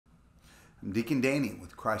I'm Deacon Danny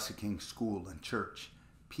with Christ the King School and Church.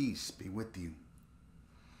 Peace be with you.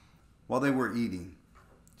 While they were eating,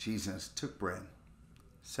 Jesus took bread,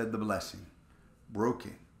 said the blessing, broke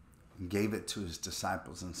it, and gave it to his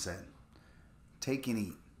disciples and said, "Take and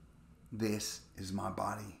eat. This is my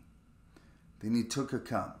body." Then he took a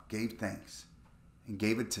cup, gave thanks, and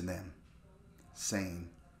gave it to them, saying,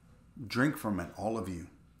 "Drink from it, all of you,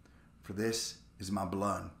 for this is my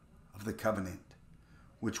blood of the covenant,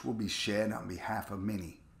 which will be shed on behalf of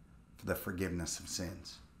many for the forgiveness of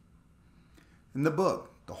sins." In the book,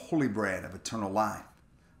 The Holy Bread of Eternal Life,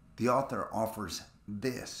 the author offers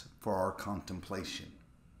this for our contemplation.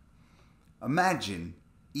 Imagine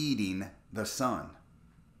eating the sun.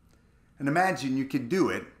 And imagine you could do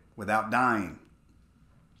it without dying.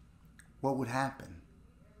 What would happen?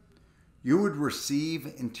 You would receive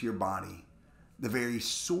into your body the very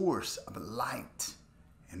source of light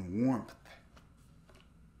and warmth.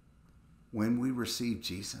 When we receive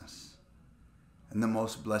Jesus in the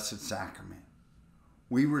most blessed sacrament,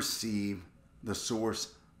 we receive the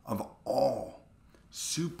source of all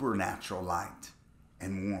supernatural light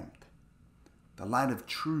and warmth, the light of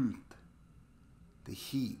truth, the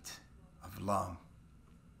heat of love.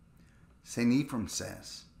 St. Ephraim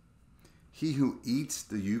says, "He who eats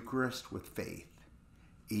the Eucharist with faith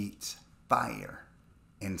eats fire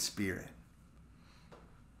and spirit."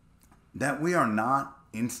 That we are not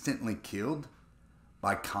instantly killed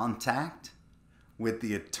by contact with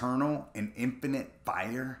the eternal and infinite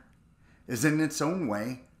fire is in its own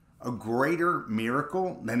way a greater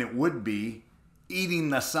miracle than it would be eating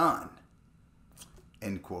the sun.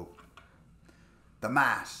 End quote. The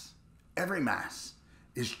Mass, every Mass,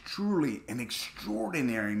 is truly an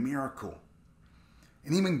extraordinary miracle.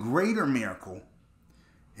 An even greater miracle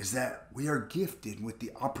is that we are gifted with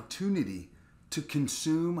the opportunity to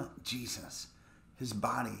consume Jesus, his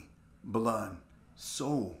body, blood,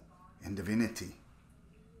 soul, and divinity.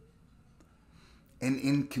 And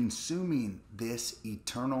in consuming this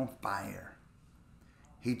eternal fire,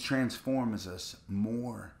 he transforms us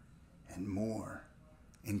more and more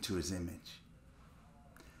into his image.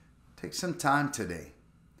 Take some time today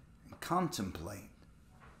and contemplate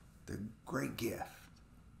the great gift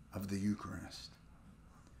of the Eucharist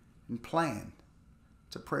and plan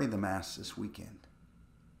to pray the Mass this weekend.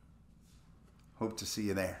 Hope to see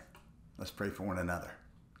you there. Let's pray for one another.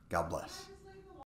 God bless.